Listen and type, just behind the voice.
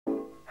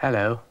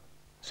"Hello,"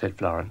 said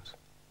Florence.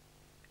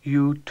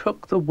 "You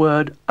took the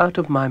word out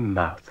of my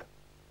mouth,"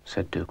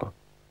 said Dougal.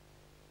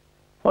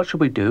 "What shall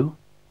we do?"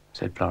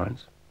 said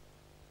Florence.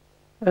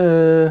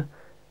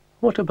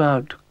 What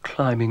about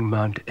climbing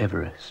Mount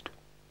Everest?"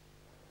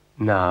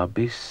 "Now,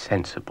 be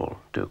sensible,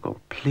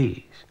 Dougal,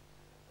 please."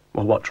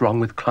 "Well, what's wrong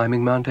with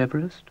climbing Mount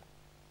Everest?"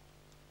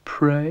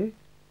 "Pray?"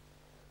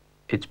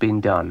 "It's been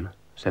done,"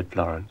 said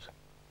Florence.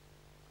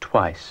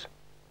 "Twice."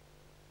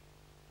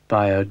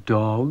 "By a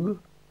dog?"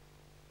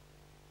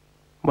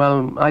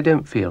 "Well, I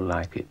don't feel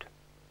like it."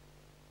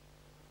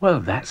 "Well,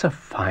 that's a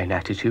fine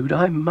attitude,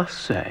 I must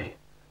say."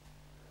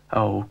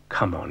 "Oh,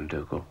 come on,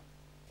 Dougal."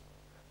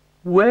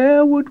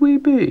 "Where would we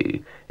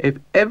be if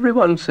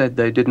everyone said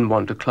they didn't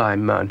want to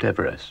climb Mount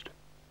Everest?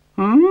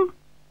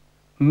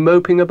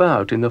 Moping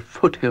about in the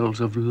foothills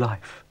of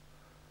life.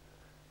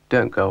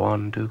 Don't go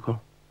on,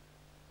 Dougal.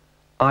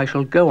 I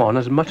shall go on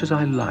as much as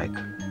I like."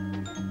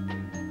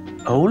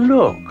 "Oh,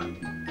 look!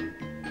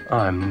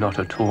 I'm not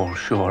at all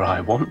sure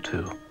I want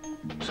to,"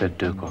 said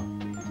Dougal.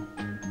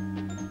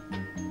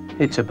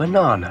 "It's a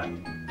banana,"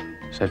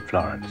 said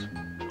Florence.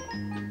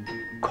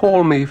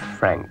 "Call me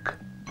Frank,"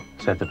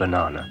 said the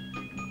banana.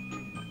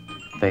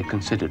 They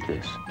considered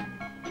this.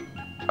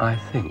 "I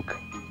think,"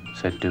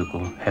 said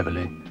Dougal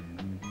heavily,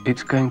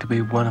 "it's going to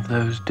be one of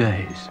those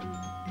days."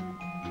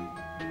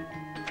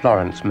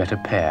 Florence met a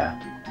pear.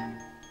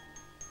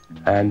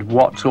 "And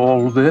what's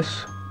all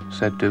this?"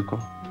 said Dougal.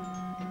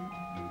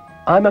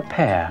 "I'm a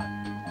pear,"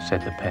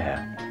 said the pear.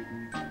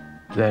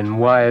 "Then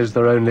why is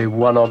there only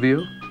one of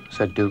you?"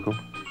 said Dougal.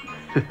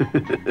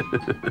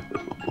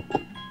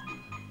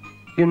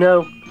 "You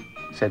know,"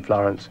 said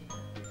Florence,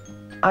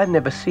 "I've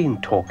never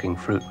seen talking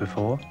fruit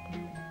before.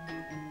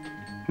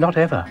 Not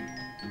ever."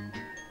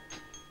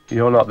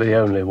 "You're not the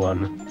only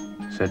one,"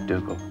 said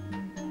Dougal.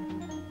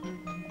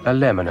 A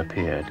lemon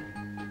appeared.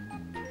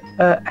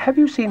 Have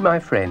you seen my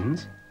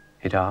friends?"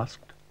 it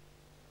asked.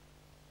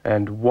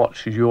 "And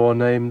what's your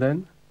name,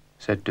 then?"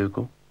 said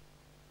Dougal.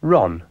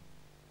 "Ron."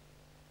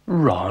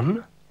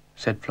 "Ron?"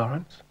 said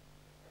Florence.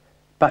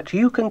 "But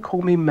you can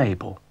call me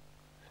Mabel,"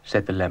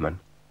 said the lemon,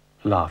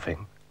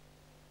 laughing.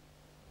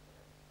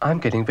 "I'm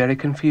getting very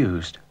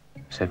confused,"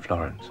 said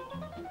Florence.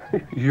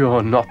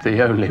 "You're not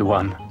the only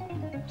one,"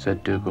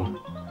 said Dougal.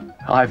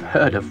 "I've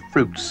heard of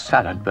fruit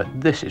salad, but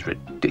this is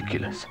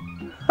ridiculous."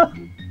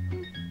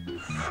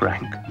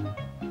 Frank.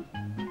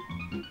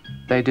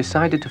 They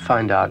decided to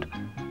find out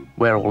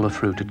where all the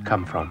fruit had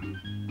come from,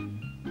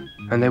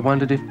 and they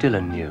wondered if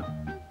Dylan knew.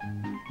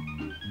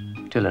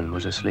 Dylan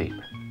was asleep.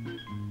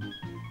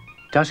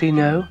 "Does he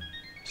know?"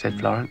 said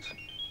Florence.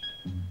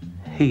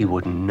 "He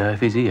wouldn't know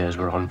if his ears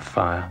were on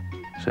fire,"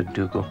 said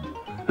Dougal.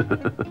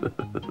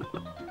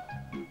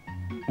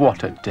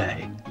 What a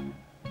day!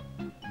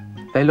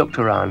 They looked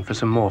around for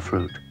some more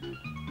fruit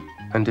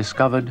and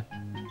discovered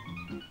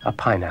a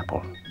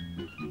pineapple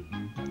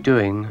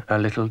doing a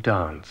little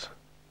dance.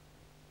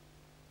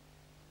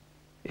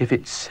 "If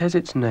it says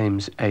its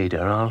name's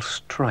Ada, I'll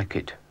strike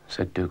it,"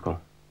 said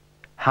Dougal.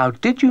 "How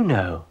did you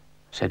know?"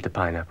 said the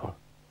pineapple.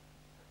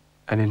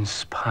 "An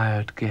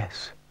inspired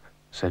guess,"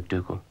 said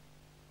Dougal.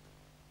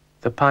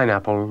 The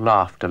pineapple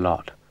laughed a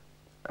lot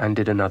and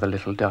did another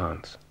little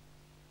dance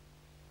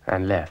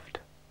and left.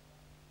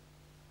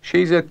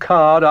 "She's a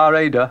card, our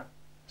Ada,"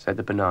 said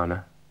the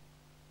banana.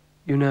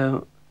 "You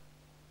know,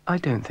 I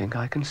don't think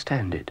I can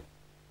stand it,"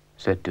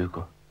 said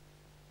Dougal.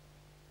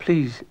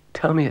 "Please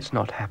tell me it's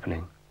not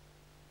happening."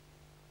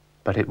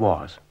 But it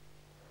was.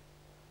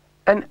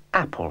 "An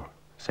apple,"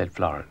 said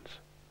Florence.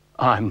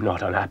 "I'm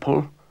not an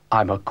apple.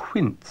 I'm a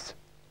quince."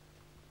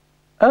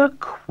 "A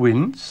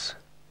quince?"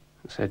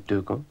 said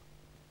Dougal.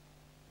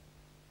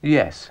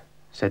 "Yes,"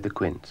 said the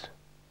quince.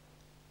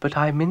 "But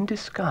I'm in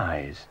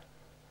disguise."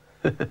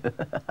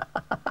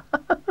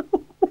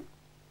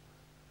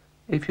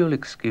 "If you'll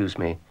excuse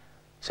me,"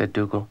 said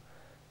Dougal,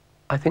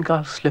 "I think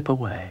I'll slip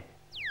away."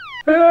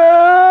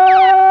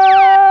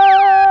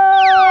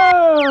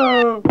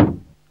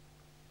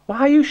 "Why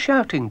are you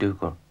shouting,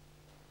 Dougal?"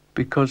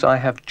 "Because I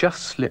have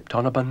just slipped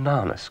on a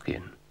banana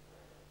skin."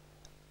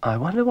 "I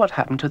wonder what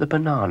happened to the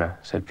banana,"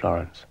 said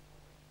Florence.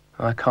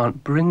 "I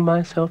can't bring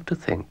myself to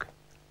think,"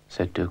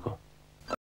 said Dougal.